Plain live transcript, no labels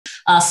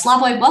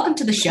Slavoj, welcome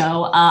to the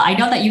show. I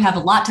know that you have a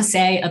lot to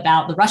say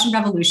about the Russian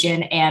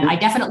Revolution, and I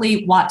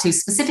definitely want to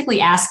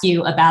specifically ask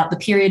you about the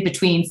period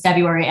between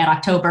February and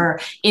October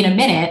in a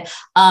minute.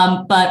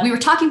 But we were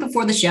talking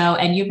before the show,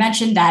 and you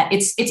mentioned that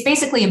it's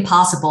basically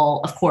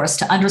impossible, of course,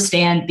 to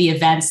understand the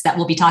events that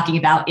we'll be talking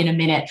about in a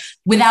minute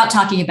without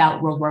talking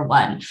about World War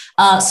I.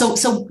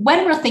 So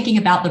when we're thinking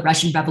about the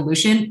Russian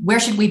Revolution, where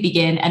should we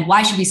begin, and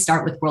why should we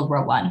start with World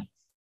War I?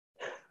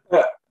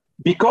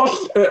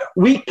 Because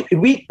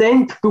we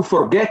tend to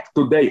forget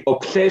today,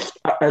 obsessed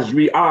as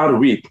we are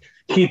with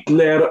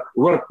Hitler,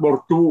 World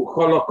War II,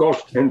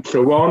 Holocaust, and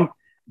so on,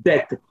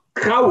 that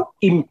how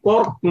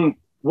important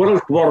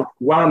World War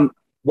I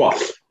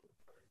was.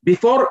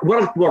 Before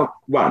World War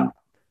I,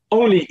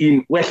 only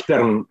in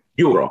Western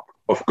Europe,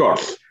 of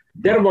course,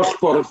 there was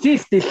for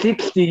 50,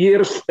 60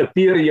 years a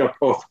period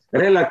of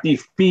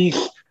relative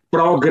peace,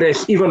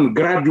 progress, even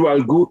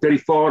gradual good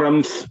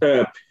reforms.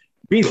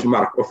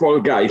 Bismarck, of all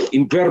guys,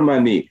 in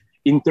Germany,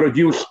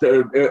 introduced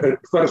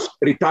first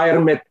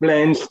retirement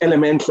plans,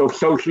 elements of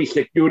social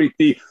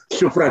security,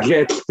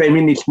 suffragettes,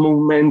 feminist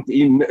movement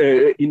in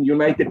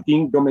United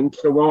Kingdom, and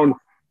so on.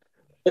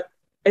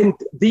 And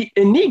the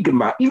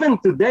enigma, even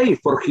today,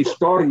 for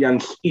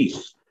historians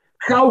is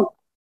how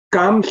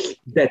comes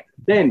that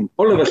then,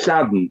 all of a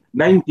sudden,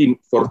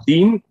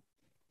 1914,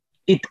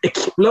 it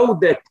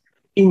exploded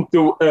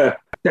into a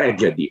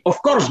tragedy.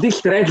 Of course, this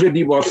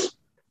tragedy was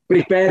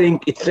preparing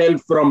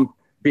itself from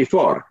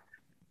before.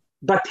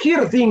 But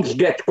here things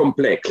get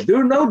complex. Do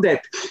you know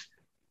that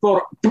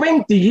for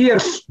 20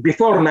 years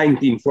before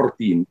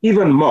 1914,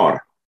 even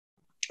more,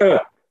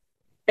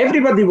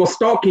 everybody was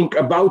talking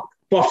about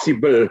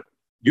possible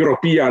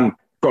European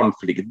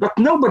conflict, but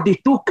nobody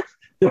took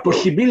the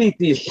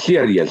possibilities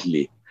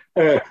seriously.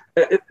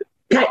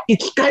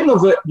 It's kind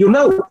of a,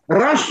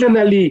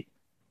 rationally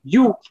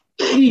you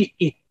see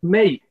it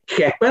may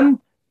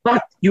happen,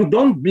 but you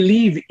don't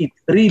believe it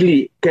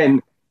really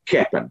can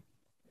happen.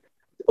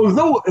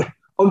 Although,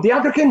 on the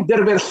other hand,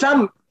 there were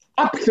some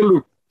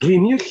absolute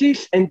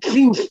geniuses, and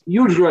since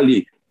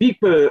usually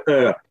people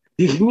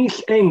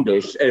dismiss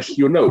Engels as,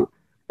 the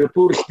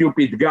poor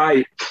stupid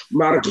guy,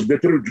 Marx the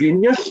true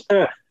genius,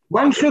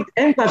 one should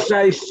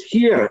emphasize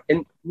here,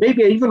 and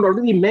maybe I even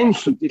already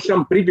mentioned in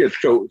some previous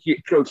shows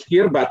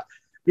here, but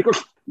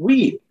because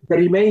we, the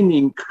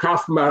remaining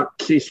half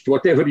Marxist,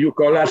 whatever you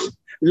call us,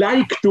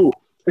 like to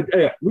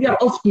we are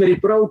often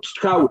reproached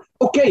how,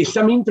 okay,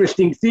 some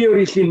interesting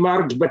theories in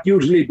Marx, but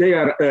usually they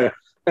are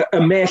a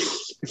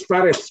mess as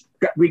far as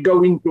we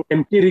go into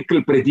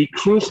empirical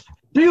predictions.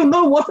 Do you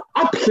know what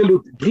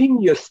absolute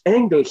genius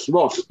Engels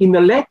was? In a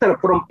letter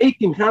from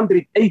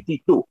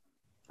 1882,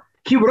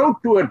 he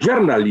wrote to a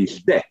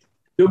journalist that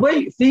the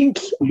way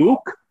things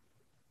look,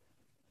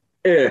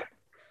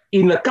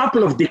 in a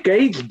couple of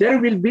decades, there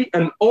will be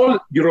an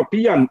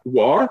all-European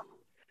war.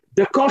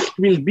 The cost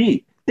will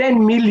be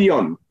 10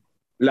 million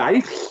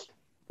lives,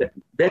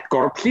 dead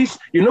corpses.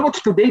 You know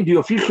what's today the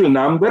official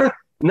number?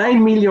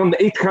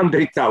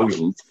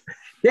 9,800,000.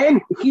 Then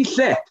he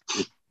said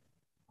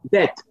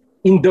that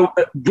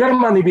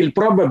Germany will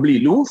probably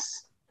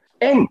lose,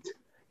 and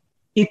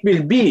it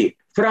will be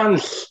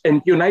France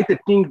and United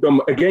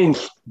Kingdom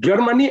against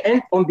Germany,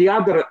 and on the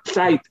other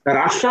side,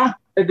 Russia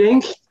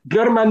against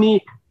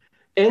Germany.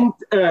 And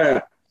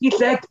he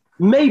said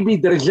maybe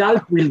the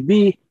result will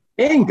be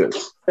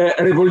Engels,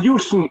 a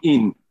revolution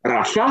in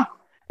Russia.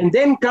 And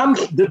then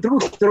comes the true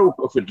stroke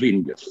of a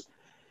genius.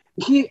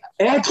 He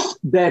adds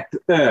that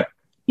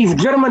if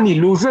Germany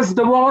loses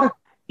the war,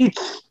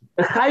 it's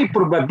a high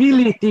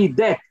probability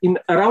that in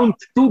around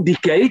 2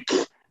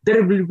 decades,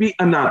 there will be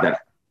another.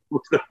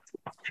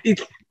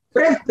 It's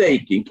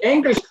breathtaking.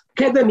 Engels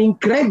had an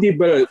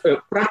incredible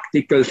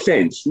practical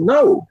sense.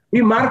 No,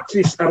 we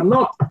Marxists are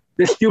not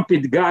the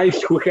stupid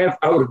guys who have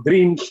our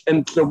dreams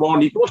and so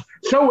on. It was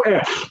so...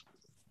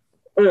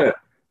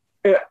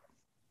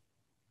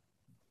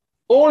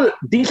 all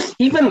this,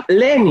 even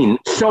Lenin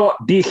saw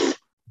this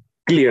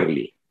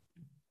clearly,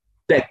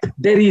 that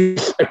there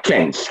is a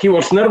chance. He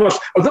was nervous.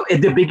 Although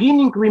at the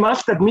beginning, we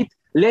must admit,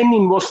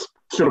 Lenin was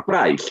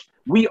surprised.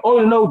 We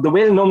all know the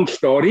well-known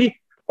story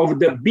of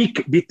the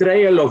big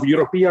betrayal of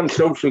European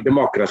social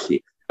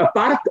democracy. A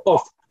part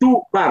of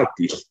 2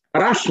 parties,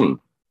 Russian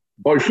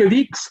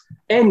Bolsheviks,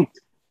 and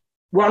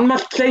one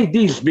must say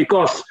this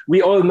because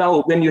we all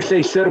know when you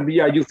say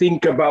Serbia, you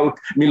think about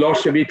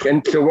Milosevic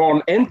and so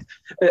on, and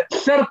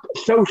Serb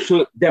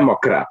social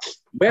democrats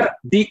were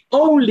the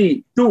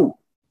only 2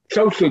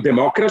 social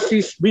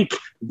democracies which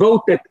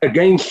voted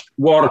against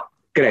war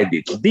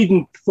credits,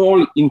 didn't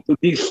fall into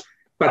this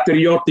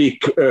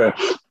patriotic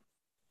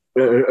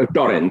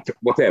torrent,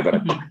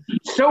 whatever.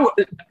 So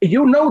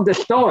you know the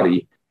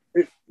story.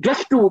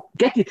 Just to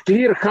get it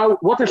clear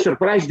what a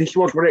surprise this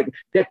was for him,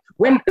 that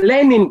when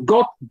Lenin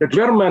got the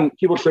German,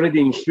 he was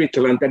already in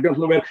Switzerland, I don't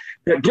know where,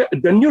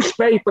 the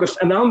newspapers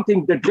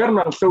announcing the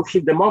German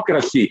social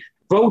democracy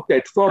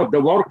voted for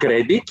the war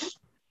credits,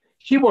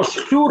 he was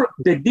sure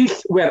that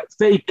these were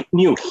fake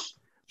news.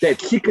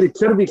 that secret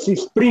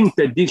services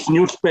printed these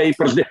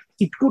newspapers, that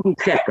it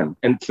couldn't happen,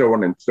 and so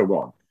on and so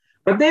on.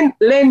 But then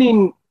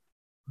Lenin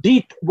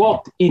did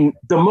what in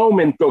the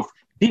moment of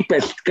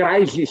deepest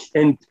crisis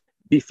and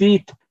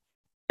defeat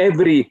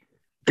every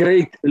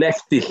great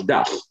leftist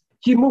does.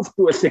 He moved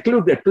to a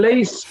secluded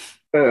place,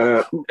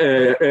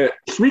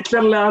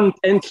 Switzerland,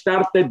 and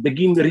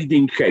begin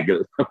reading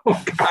Hegel,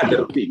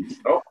 other things.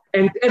 No?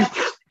 And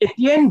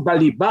Etienne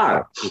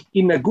Balibar,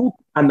 in a good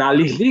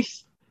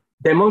analysis,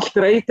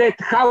 demonstrated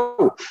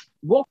how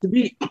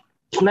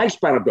it's a nice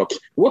paradox,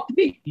 what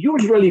we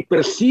usually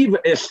perceive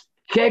as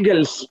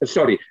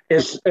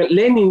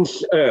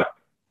Lenin's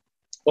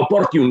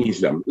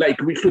opportunism,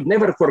 like we should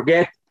never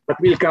forget, but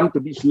we'll come to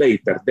this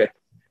later, that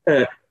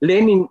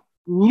Lenin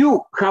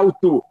knew how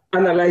to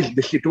analyze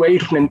the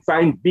situation and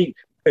find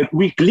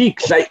weak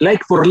links.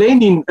 Like for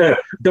Lenin,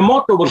 the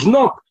motto was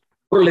not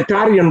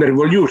proletarian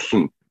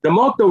revolution. The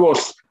motto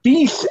was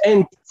peace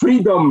and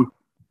freedom,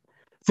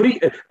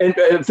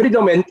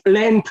 freedom and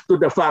land to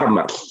the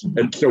farmers,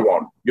 and so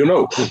on. You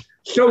know,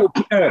 so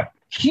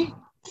he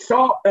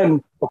saw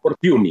an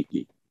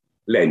opportunity,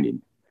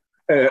 Lenin.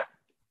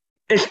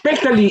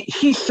 Especially,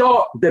 he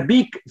saw the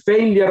big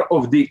failure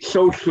of the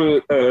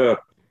social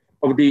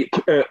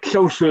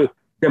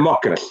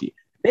democracy.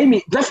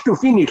 Maybe just to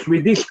finish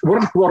with this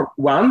World War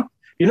I,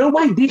 you know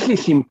why this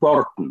is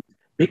important?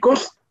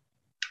 Because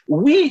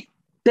we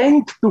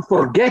tend to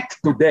forget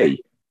today,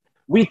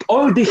 with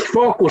all this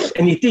focus,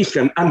 and it is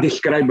an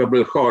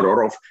undescribable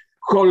horror of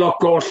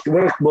Holocaust,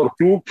 World War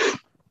II,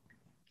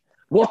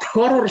 what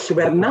horrors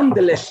were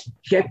nonetheless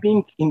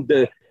happening in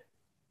the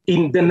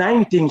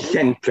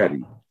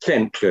 19th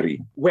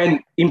century,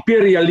 when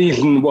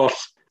imperialism was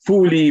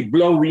fully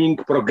blowing,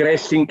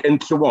 progressing,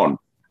 and so on.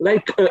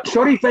 Like,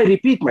 sorry if I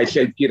repeat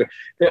myself here,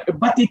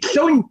 but it's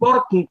so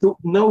important to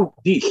know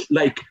this.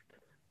 Like,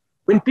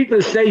 when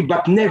people say,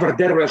 but never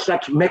there were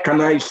such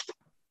mechanized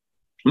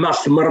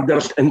mass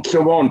murders and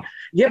so on.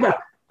 Yeah, but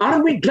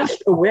are we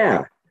just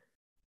aware,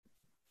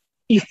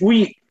 if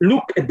we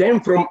look at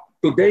them from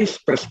today's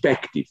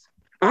perspective,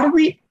 are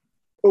we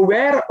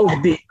aware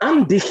of the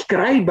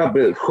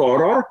undescribable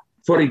horror,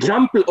 for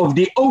example, of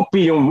the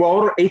Opium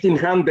War,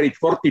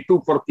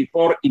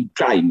 1842-44 in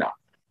China?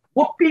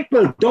 What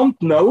people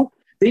don't know,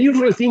 they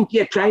usually think,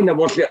 yeah, China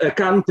was a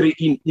country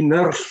in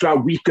inertia,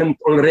 weakened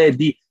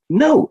already.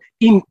 No,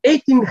 in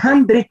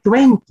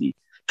 1820,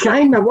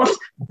 China was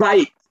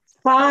by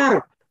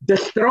far the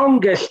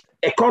strongest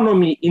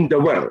economy in the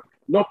world.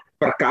 Not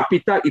per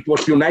capita, it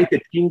was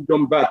United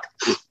Kingdom, but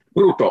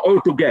brutto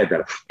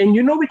altogether. And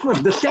you know, it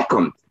was the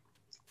second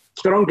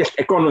strongest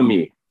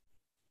economy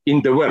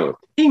in the world,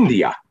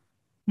 India,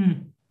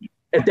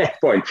 at that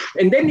point.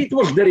 And then it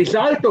was the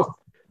result of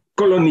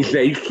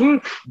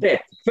colonization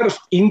that first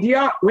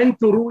India went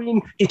to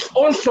ruin. It's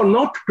also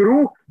not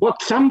true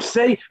what some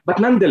say, but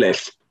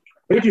nonetheless,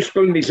 British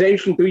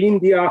colonization to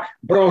India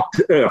brought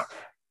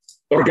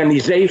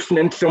organization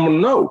and so on.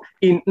 No,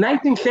 in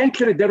 19th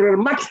century, there were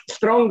much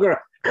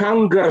stronger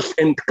hungers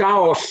and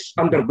chaos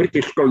under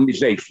British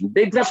colonization.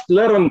 They just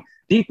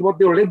did what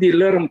they already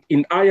learned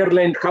in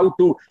Ireland, how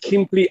to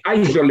simply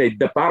isolate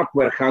the part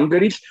where hunger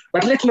is.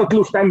 But let's not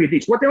lose time with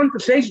this. What I want to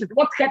say is that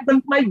what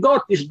happened, my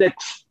God, is that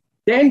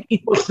then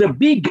it was the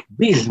big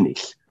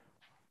business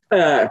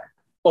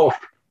of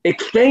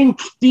exchange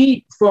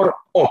tea for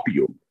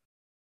opium.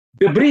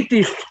 The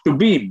British, to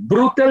be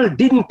brutal,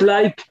 didn't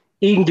like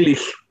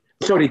Indian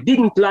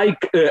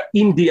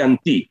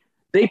tea.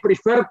 They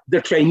preferred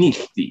the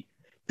Chinese tea.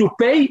 To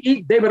pay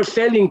it, they were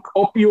selling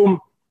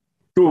opium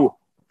to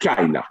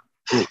China.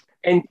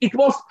 And it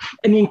was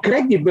an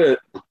incredible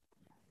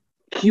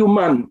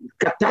human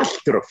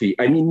catastrophe.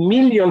 I mean,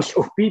 millions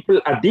of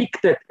people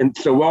addicted and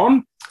so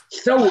on.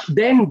 So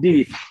then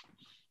the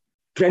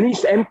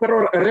Chinese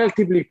emperor, a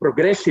relatively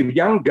progressive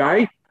young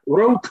guy,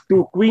 wrote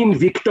to Queen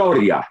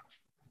Victoria,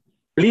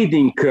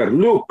 pleading her,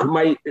 look,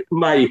 my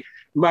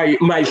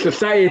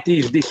society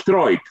is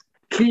destroyed.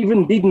 She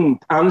even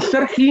didn't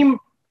answer him.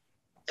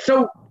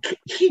 So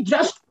he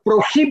just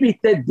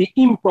prohibited the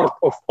import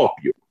of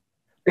opium.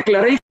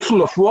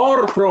 Declaration of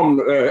war from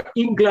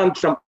England,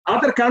 some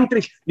other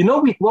countries. You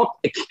know with what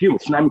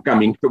excuse? And I'm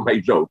coming to my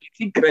joke. It's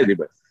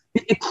incredible.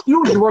 The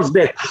excuse was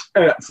that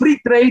free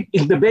trade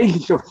is the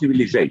basis of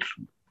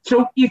civilization.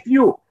 So if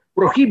you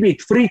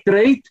prohibit free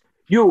trade,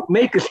 you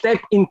make a step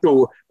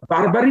into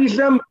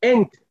barbarism,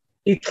 and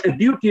it's a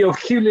duty of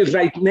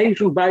civilized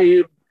nation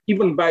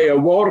even by a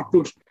war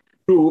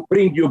to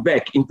bring you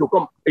back into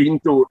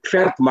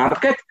shared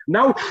market.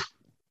 Now,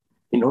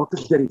 you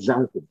notice the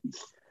result of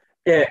this.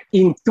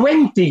 In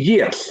 20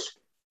 years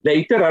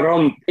later,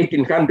 around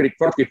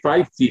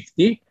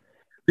 1845-50,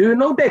 do you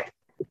know that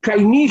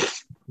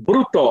Chinese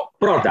brutto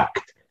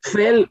product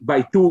fell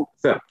by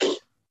 2/3?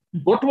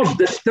 What was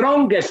the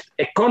strongest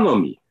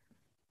economy?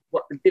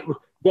 It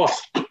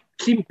was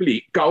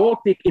simply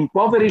chaotic,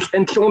 impoverished,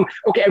 and so on.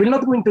 Okay, I will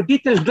not go into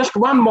details. Just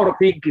one more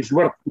thing is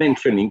worth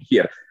mentioning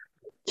here.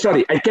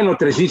 sorry, I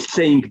cannot resist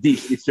saying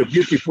this. It's a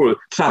beautiful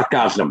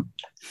sarcasm.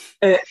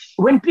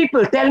 When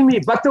people tell me,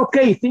 but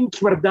okay,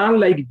 things were done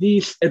like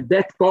this at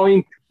that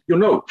point, you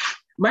know,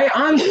 my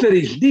answer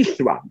is this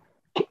one.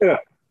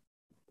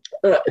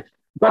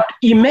 But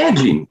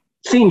imagine,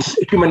 since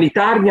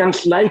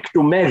humanitarians like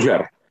to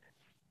measure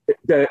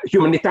the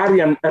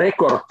humanitarian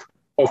record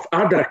of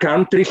other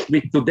countries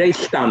with today's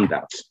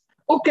standards.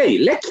 Okay,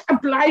 let's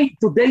apply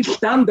today's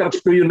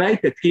standards to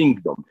United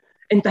Kingdom.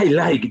 And I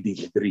like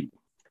this dream.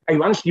 I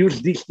once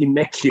used this in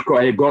Mexico.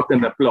 I got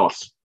an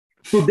applause.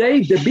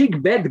 Today, the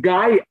big bad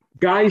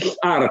guys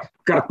are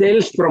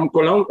cartels from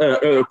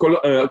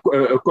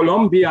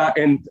Colombia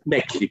and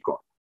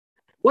Mexico.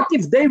 What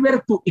if they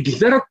were to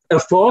exert a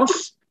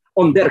force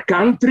on their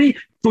country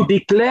to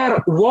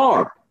declare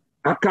war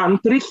on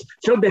countries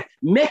so that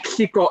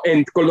Mexico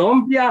and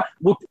Colombia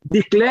would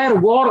declare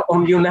war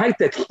on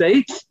United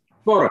States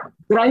for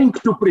trying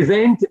to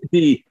prevent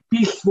the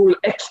peaceful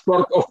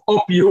export of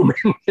opium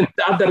and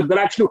other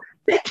drugs? So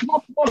that's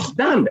what was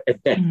done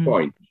at that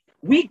point.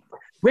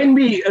 When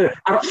we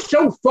are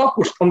so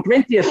focused on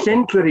 20th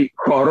century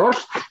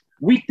horrors,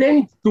 we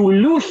tend to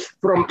lose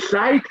from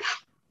sight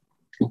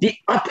the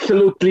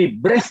absolutely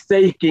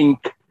breathtaking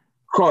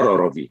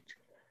horror of it.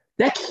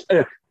 That's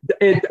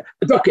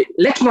okay.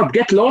 Let's not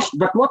get lost.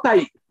 But what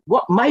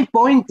my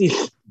point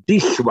is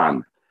this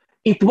one: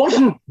 it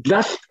wasn't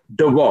just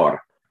the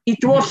war;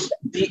 it was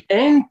the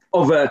end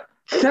of a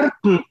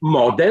certain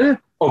model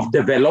of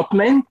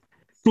development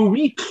to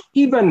which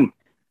even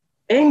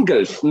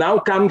Engels, now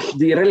comes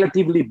the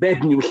relatively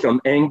bad news on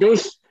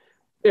Engels,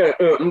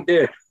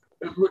 a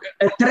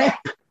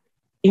trap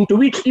into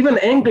which even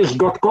Engels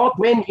got caught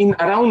when in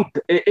around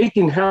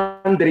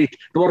 1800,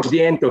 towards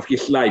the end of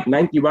his life,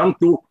 91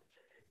 to,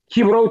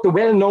 he wrote a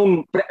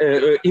well-known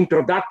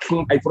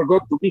introduction, I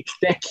forgot to which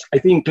text, I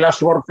think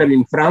Class Warfare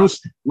in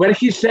France, where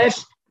he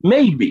says,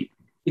 maybe,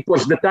 it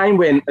was the time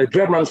when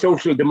German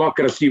social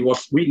democracy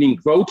was winning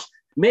votes,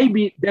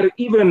 maybe we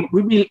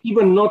will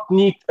even not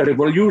need a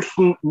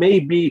revolution,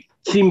 maybe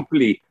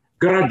simply,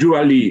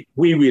 gradually,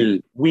 we will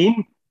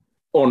win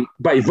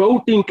by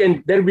voting,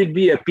 and there will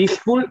be a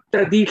peaceful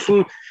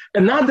tradition.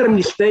 Another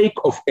mistake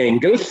of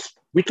Engels,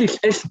 which is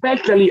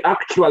especially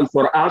actual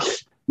for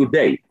us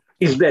today,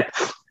 is that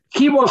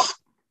he was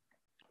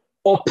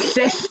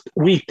obsessed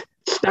with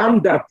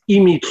standard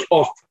image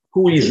of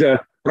who is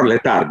a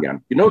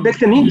proletarian. You know,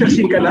 that's an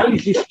interesting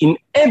analysis. In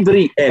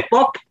every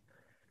epoch,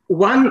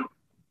 one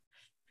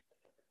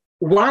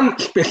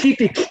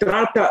specific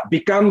strata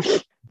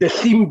becomes the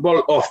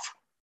symbol of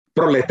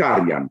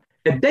proletarian.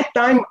 At that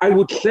time, I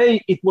would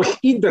say it was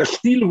either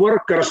steel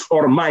workers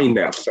or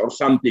miners or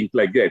something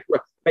like that.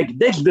 Like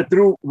that's the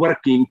true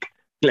working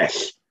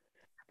class.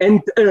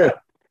 And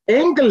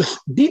Engels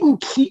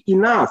didn't see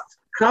enough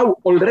how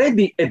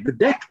already at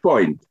that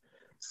point,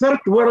 third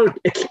world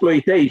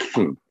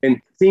exploitation and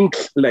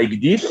things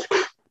like this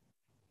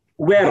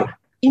were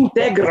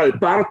integral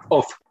part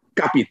of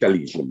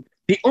capitalism.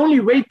 The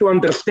only way to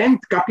understand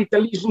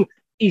capitalism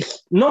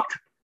is not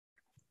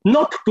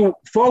to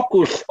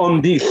focus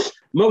on this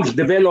most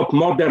developed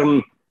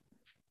modern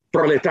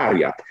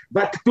proletariat,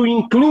 but to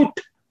include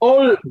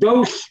all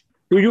those,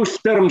 to use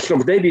terms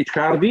of David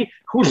Harvey,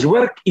 whose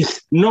work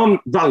is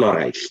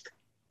non-valorized.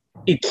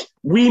 It's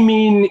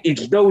women,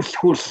 it's those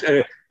whose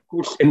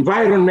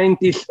environment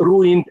is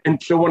ruined,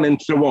 and so on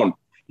and so on.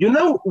 You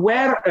know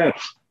where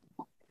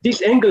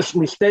this Engels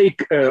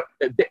mistake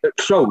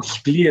shows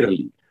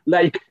clearly?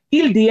 Like,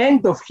 till the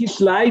end of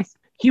his life,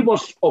 he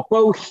was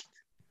opposed.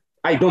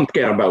 I don't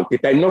care about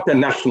it. I'm not a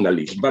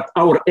nationalist, but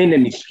our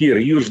enemies here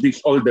use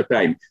this all the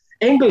time.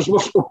 Engels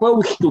was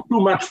opposed to too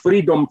much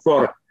freedom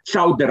for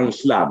Southern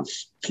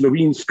Slavs,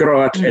 Slovenes,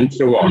 Croats, and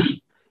so on.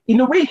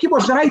 In a way, he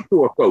was right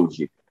to oppose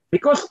it,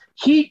 because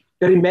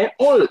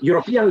all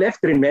European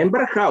left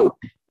remember how,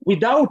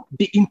 without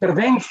the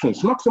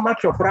interventions, not so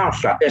much of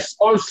Russia, as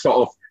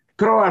also of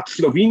Croats,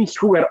 Slovenes,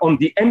 who were on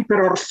the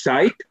emperor's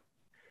side,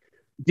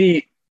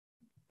 the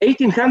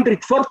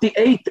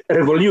 1848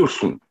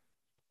 revolution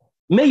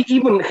may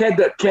even had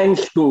a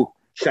chance to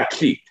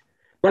succeed.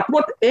 But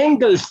what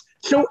Engels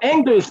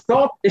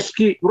thought, as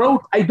he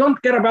wrote, I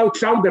don't care about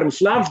Southern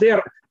Slavs,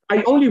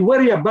 I only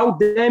worry about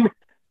them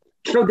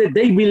so that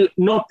they will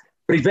not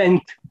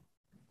prevent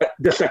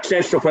the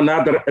success of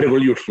another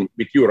revolution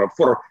with Europe.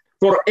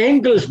 For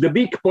Engels, the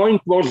big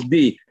point was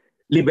the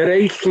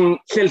liberation,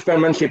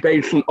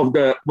 self-emancipation of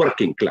the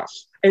working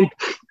class. And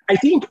I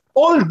think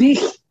all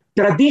this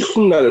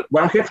traditional,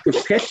 one has to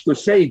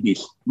say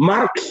this,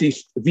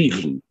 Marxist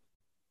vision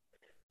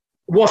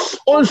was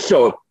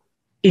also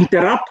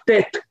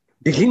interrupted,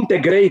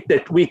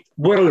 disintegrated with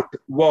World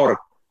War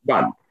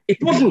I.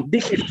 It wasn't,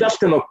 this is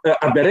just an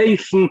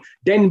aberration,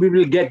 then we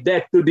will get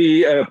that to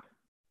the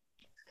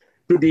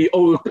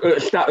old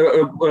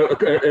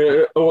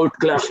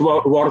class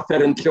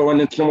warfare and so on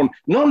and so on.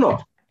 No,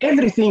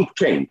 everything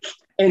changed.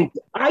 And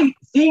I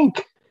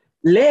think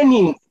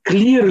Lenin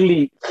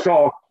clearly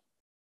saw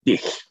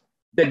this,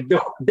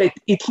 that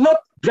it's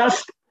not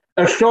just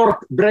a short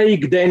break,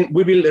 then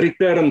we will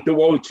return to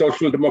old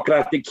social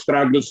democratic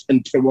struggles and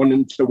so on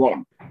and so on.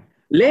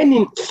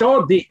 Lenin saw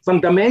the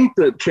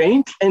fundamental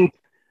change, and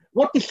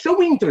what is so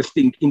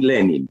interesting in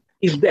Lenin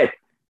is that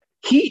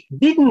he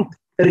didn't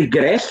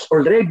regress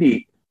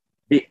already,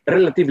 the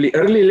relatively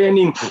early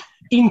Lenin,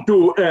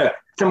 into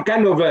some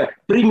kind of a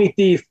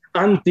primitive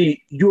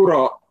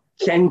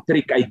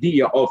anti-Eurocentric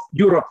idea of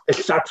Europe as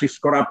such is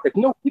corrupted.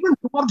 No, even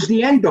towards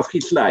the end of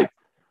his life,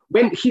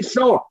 when he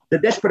saw the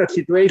desperate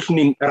situation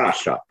in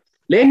Russia,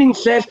 Lenin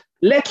says,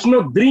 let's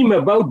not dream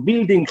about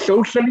building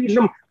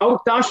socialism. Our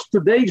task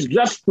today is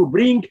just to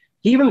bring,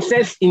 he even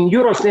says in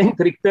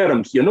Eurocentric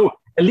terms, a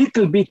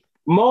little bit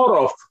more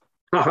of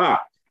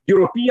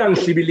European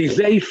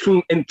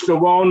civilization and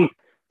so on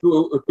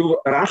to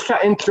Russia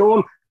and so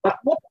on. But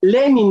what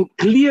Lenin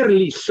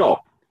clearly saw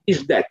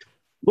is that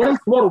World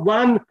War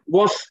I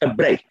was a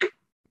break,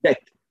 that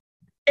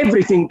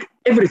everything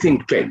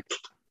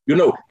changed,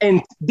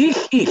 and this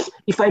is,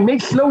 if I may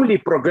slowly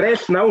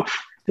progress now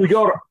to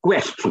your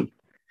question,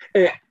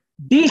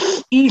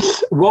 this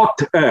is what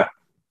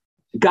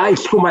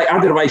guys whom I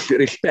otherwise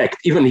respect,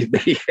 even if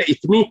they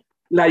hate me,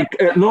 like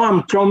Noam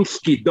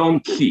Chomsky,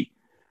 don't see.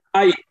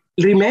 I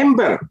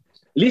remember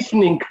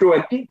listening to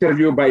an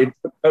interview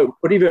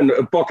or even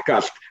a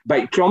podcast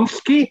by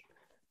Chomsky,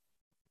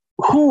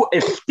 who,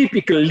 as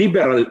typical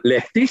liberal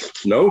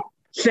leftists,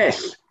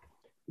 says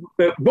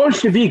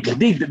Bolsheviks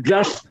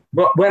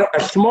were a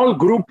small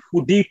group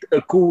who did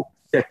a coup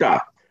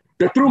d'etat.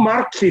 The true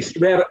Marxists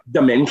were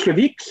the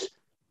Mensheviks,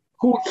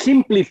 who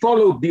simply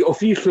followed the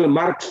official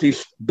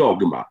Marxist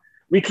dogma,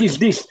 which is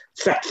this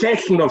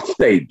succession of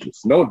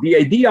stages. The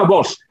idea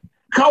was,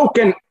 how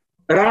can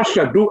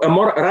Russia do a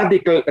more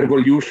radical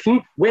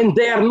revolution when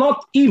they are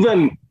not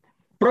even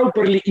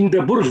properly in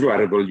the bourgeois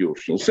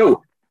revolution?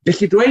 So the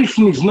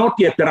situation is not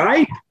yet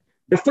right.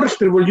 The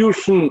first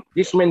revolution,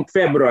 this meant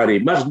February,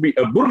 must be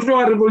a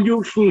bourgeois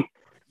revolution,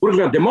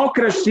 bourgeois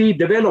democracy,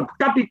 develop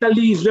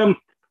capitalism.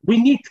 We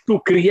need to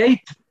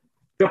create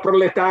the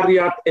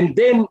proletariat, and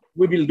then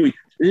we will do it.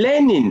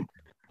 Lenin,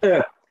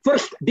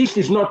 first, this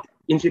is not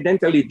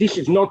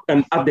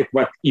an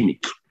adequate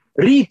image.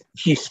 Read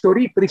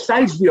history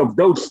precisely of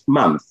those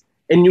months,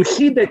 and you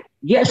see that,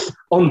 yes,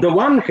 on the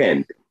one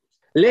hand,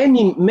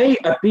 Lenin may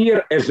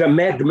appear as a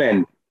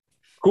madman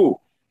who,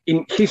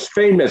 in his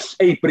famous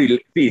April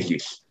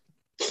thesis,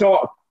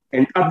 saw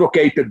and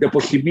advocated the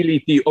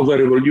possibility of a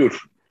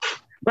revolution.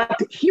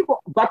 But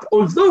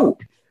although,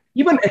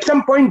 even at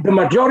some point, the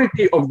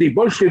majority of the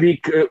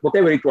Bolshevik,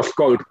 whatever it was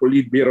called,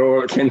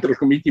 Politburo, Central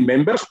Committee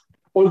members,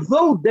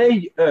 although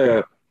they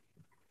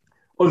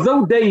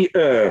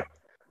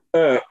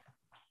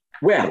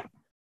were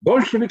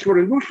Bolsheviks for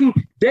revolution,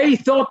 they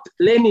thought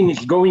Lenin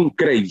is going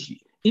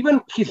crazy. Even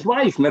his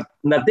wife,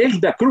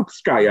 Nadezhda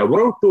Krupskaya,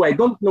 wrote to I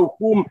don't know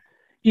whom,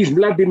 is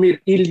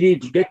Vladimir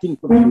Ilyich getting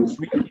confused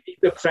with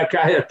the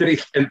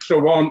psychiatrist and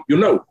so on,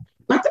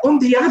 But on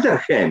the other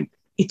hand,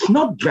 it's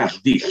not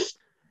just this.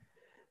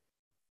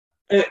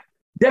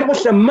 There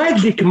was a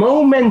magic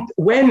moment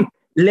when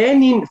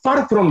Lenin,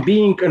 far from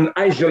being an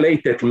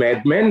isolated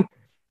madman,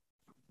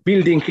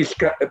 building his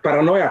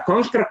paranoia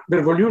construct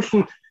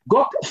revolution,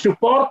 got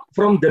support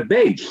from the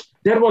base.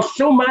 There was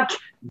so much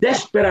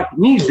desperate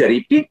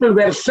misery. People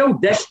were so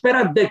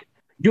desperate that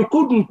you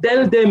couldn't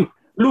tell them,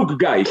 look,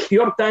 guys,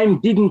 your time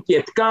didn't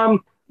yet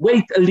come.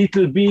 Wait a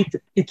little bit.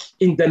 It's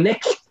in the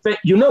next phase.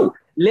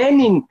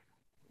 Lenin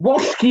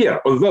was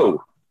here,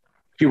 although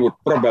he would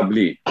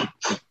probably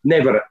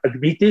never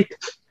admit it.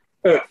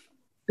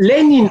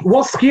 Lenin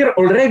was here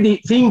already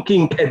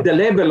thinking at the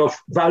level of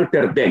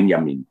Walter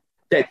Benjamin,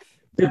 that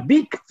the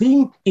big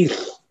thing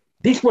is,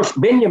 this was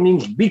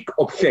Benjamin's big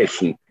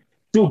obsession,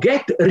 to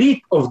get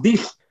rid of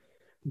these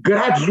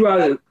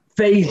gradual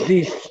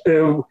phases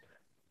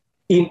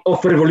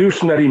of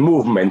revolutionary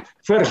movement.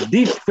 First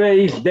this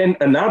phase, then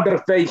another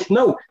phase.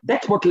 No,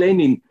 that's what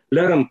Lenin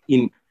learned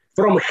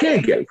from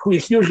Hegel, who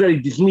is usually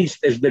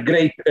dismissed as the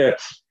great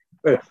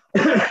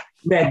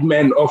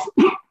madman of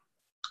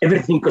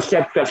everything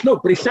conceptual. No,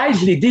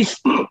 precisely this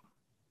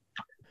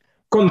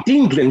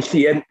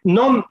contingency and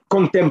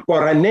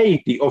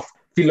non-contemporaneity of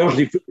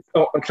philosophy,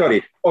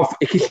 of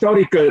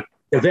historical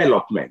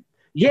development.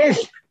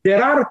 Yes,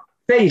 there are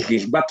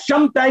phases, but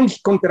sometimes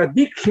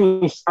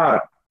contradictions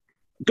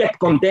get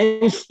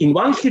condensed in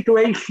one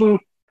situation,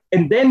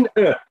 and then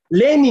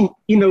Lenin,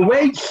 in a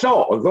way,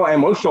 saw, although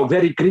I'm also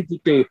very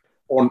critical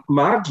on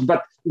Marx,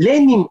 but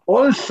Lenin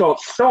also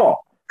saw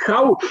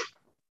how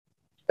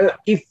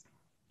if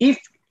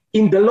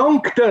in the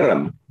long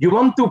term you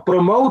want to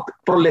promote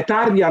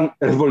proletarian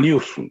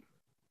revolution,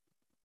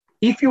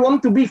 if you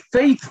want to be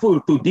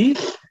faithful to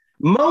this,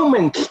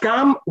 moments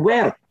come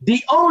where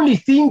the only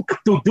thing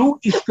to do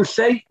is to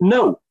say,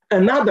 no,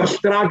 another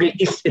struggle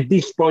is at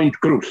this point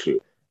crucial,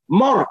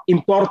 more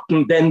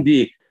important than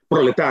the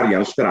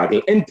proletarian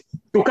struggle. And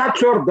to cut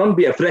short, don't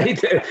be afraid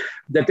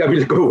that I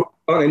will go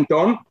on and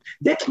on.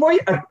 That's why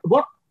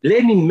what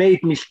Lenin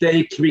made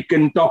mistakes, we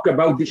can talk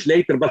about this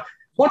later, but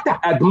what I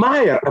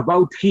admire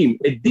about him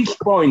at this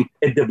point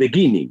at the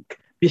beginning,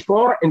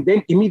 before and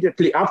then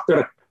immediately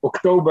after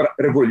October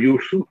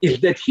Revolution is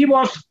that he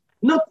was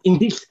not in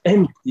this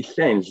empty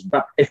sense,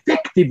 but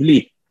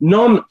effectively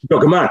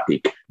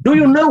non-dogmatic. Do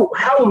you know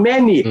how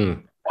many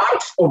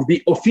parts of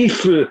the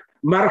official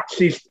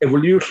Marxist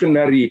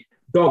evolutionary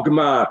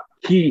dogma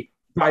he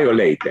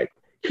violated?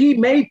 He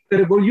made the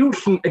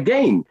revolution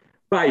again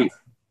by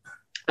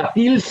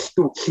appeals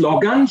to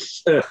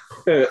slogans,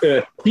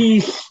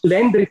 peace,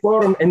 land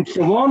reform, and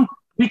so on,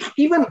 which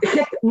even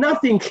had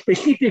nothing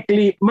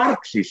specifically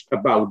Marxist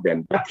about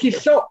them. But he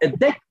saw at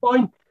that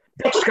point,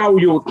 that's how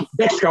you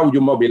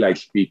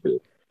mobilize people.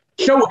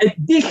 So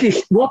this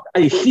is what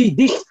I see,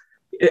 this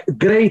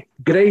great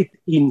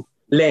in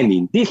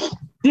Lenin. This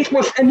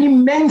was an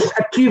immense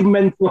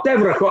achievement,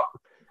 whichever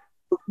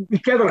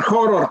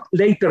horror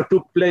later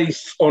took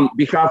place on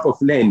behalf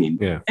of Lenin.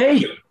 Yeah.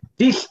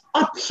 This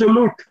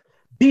absolute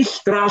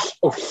distrust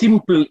of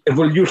simple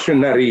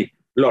evolutionary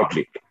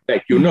logic,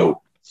 like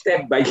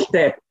step by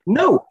step.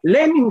 No,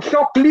 Lenin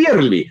saw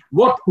clearly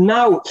what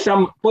now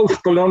some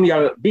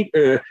post-colonial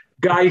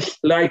guys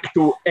like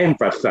to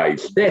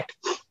emphasize, that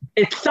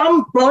at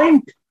some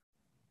point,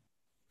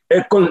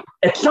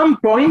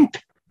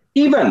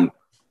 even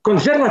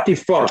conservative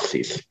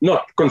forces,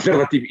 not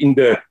conservative in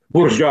the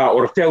bourgeois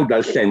or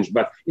feudal sense,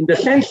 but in the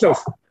sense of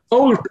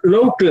old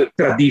local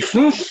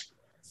traditions,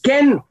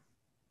 can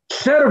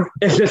serve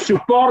as a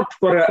support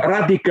for a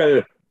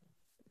radical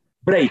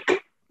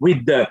break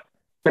with the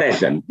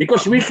present.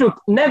 Because we should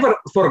never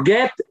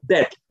forget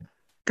that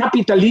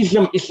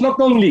capitalism is not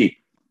only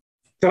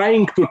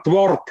trying to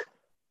thwart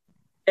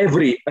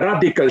every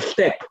radical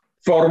step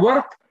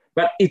forward,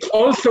 but it's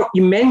also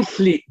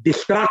immensely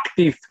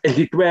destructive, as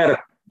it were,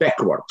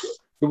 backwards,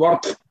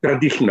 towards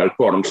traditional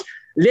forms.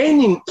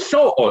 Lenin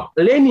saw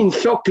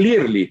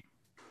clearly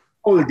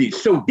all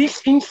this. So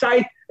this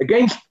insight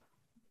against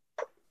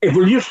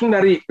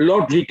evolutionary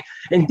logic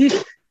and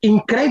this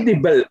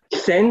incredible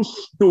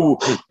sense to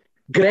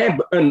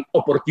grab an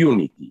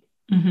opportunity.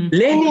 Mm-hmm.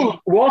 Lenin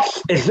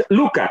was, as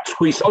Lukács,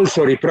 who is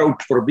also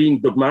reproached for being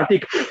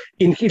dogmatic,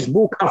 in his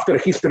book After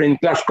History and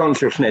Class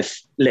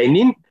Consciousness,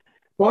 Lenin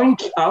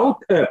points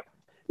out,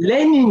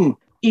 Lenin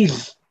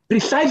is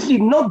precisely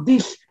not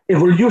this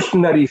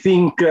evolutionary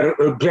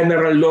thinker,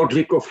 general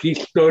logic of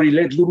history,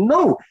 let's do.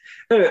 No,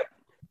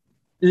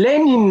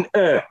 Lenin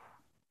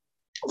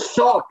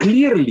saw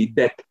clearly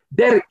that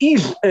there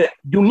is a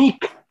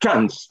unique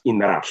chance in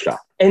Russia,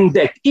 and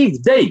that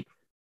if they,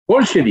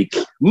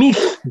 Bolsheviks,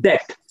 miss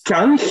that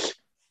chance,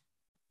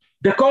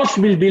 the cause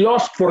will be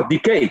lost for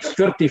decades,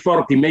 30,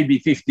 40, maybe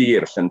 50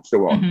 years, and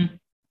so on.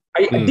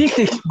 Mm-hmm. This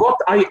is what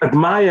I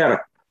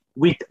admire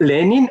with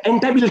Lenin,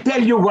 and I will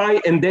tell you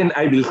why, and then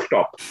I will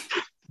stop.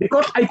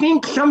 Because I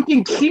think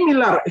something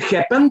similar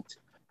happened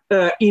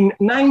in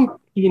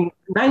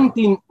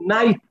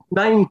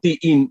 1990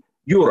 in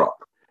Europe.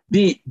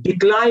 The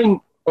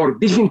decline or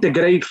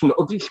disintegration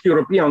of these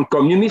European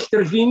communist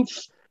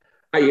regimes,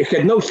 I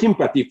had no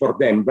sympathy for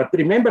them, but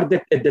remember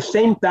that at the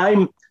same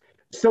time,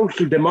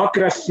 social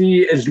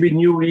democracy as we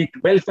knew it,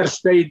 welfare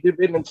state,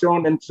 and so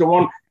on and so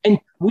on. And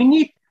we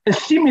need a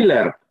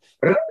similar,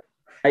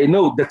 I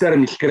know the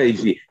term is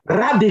crazy,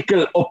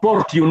 radical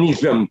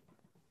opportunism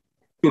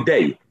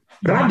today.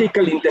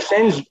 Radical in the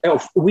sense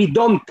of we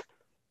don't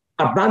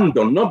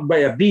abandon, not by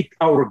a bit,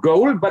 our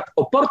goal, but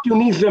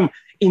opportunism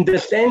in the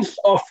sense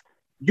of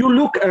you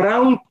look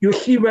around, you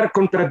see where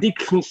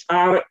contradictions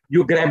are,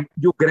 you grab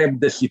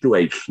the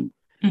situation.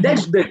 Mm-hmm.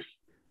 That's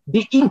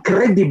the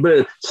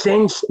incredible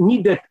sense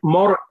needed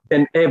more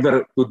than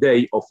ever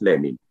today of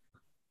Lenin.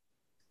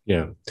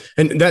 Yeah,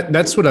 and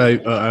that's what I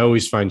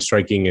always find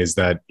striking is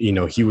that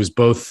he was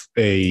both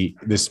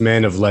this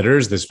man of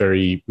letters, this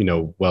very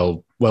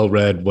well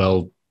read,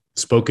 well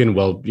spoken,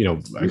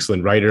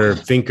 excellent writer,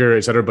 thinker,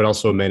 etc., but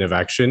also a man of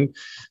action,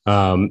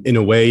 in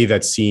a way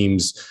that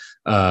seems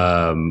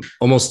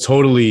almost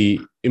totally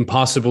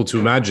impossible to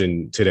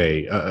imagine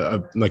today,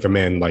 like a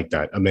man like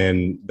that, a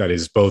man that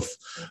is both,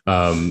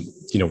 an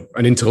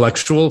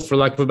intellectual, for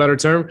lack of a better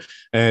term,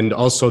 and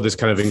also this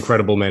kind of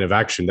incredible man of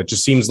action that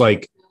just seems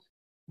like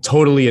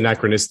totally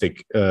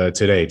anachronistic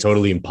today,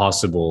 totally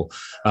impossible.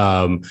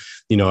 I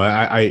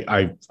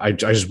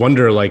just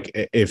wonder, like,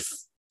 if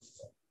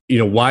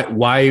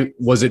why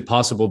was it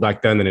possible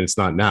back then and it's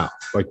not now?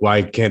 Like,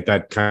 why can't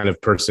that kind of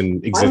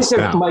person exist now?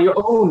 I have my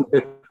own,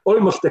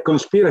 almost a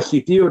conspiracy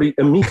theory,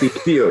 a mythic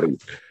theory.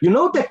 You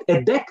know that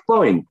at that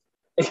point,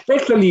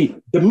 especially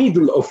the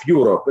middle of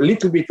Europe, a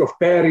little bit of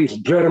Paris,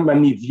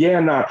 Germany,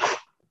 Vienna,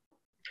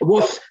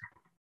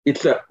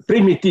 it's a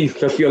primitive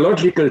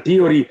sociological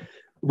theory,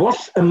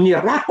 was a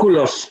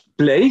miraculous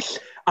place.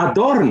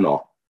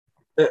 Adorno,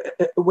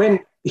 when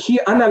he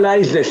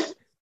analyzes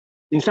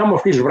in some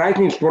of his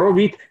writings for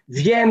it,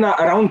 Vienna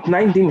around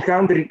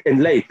 1900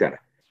 and later,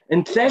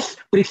 and says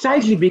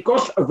precisely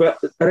because of a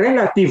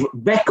relative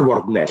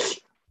backwardness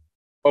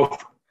of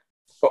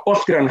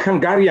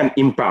Austrian-Hungarian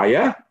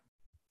Empire,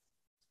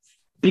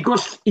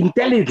 because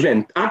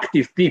intelligent,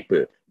 active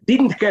people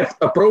didn't have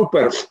a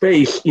proper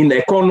space in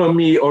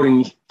economy or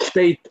in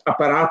state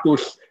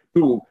apparatus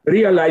to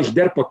realize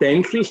their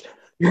potentials.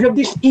 You have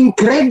this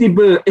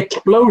incredible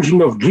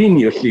explosion of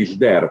geniuses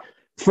there.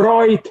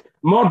 Freud,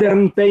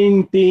 modern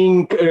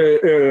painting,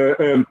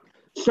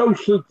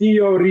 social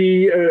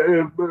theory,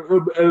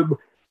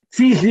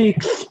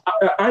 physics,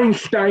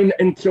 Einstein,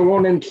 and so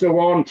on and so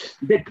on.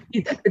 That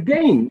it's,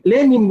 again,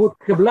 Lenin would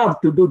have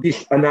loved to do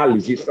this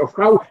analysis of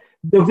how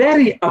the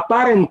very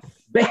apparent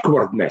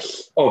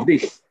backwardness of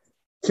this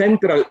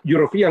Central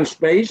European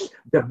space,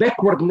 the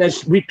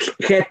backwardness which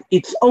had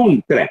its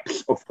own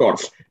traps, of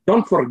course.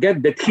 Don't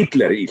forget that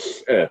Hitler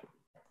is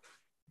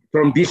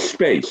from this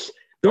space.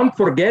 Don't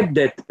forget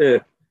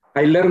that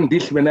I learned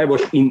this when I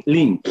was in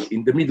Linz,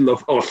 in the middle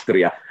of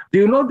Austria. Do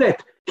you know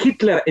that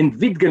Hitler and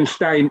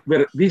Wittgenstein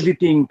were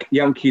visiting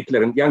young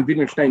Hitler and young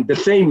Wittgenstein, the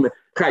same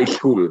high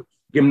school,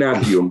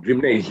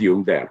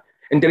 gymnasium there.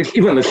 And there is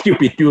even a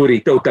stupid theory,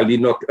 totally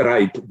not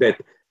right,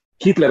 that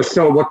Hitler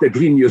saw what a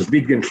genius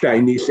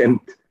Wittgenstein is and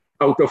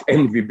out of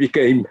envy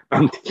became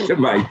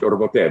anti-Semite or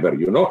whatever,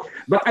 you know.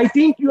 But I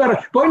think you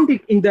are pointing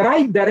in the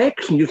right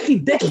direction. You see,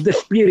 that's the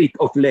spirit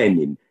of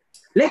Lenin.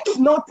 Let's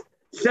not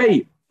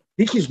say,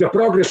 this is the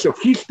progress of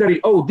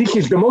history, oh, this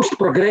is the most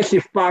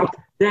progressive part,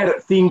 there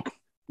thing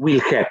will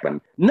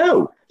happen.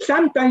 No,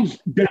 sometimes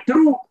the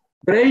true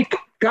break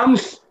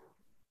comes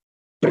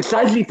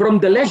precisely from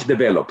the less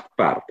developed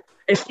part.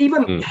 As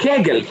even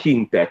Hegel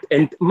hinted,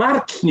 and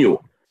Marx knew,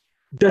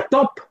 the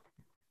top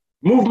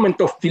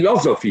movement of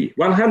philosophy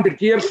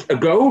 100 years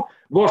ago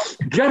was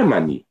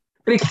Germany,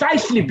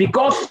 precisely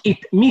because it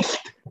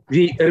missed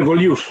the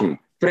revolution,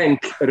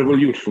 French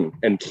Revolution,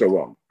 and so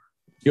on.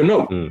 You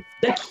know,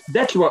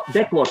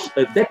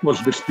 that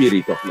was the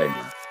spirit of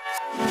Lenin.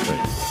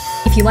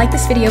 If you like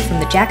this video from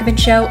The Jacobin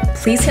Show,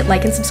 please hit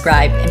like and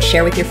subscribe and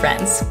share with your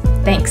friends.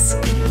 Thanks.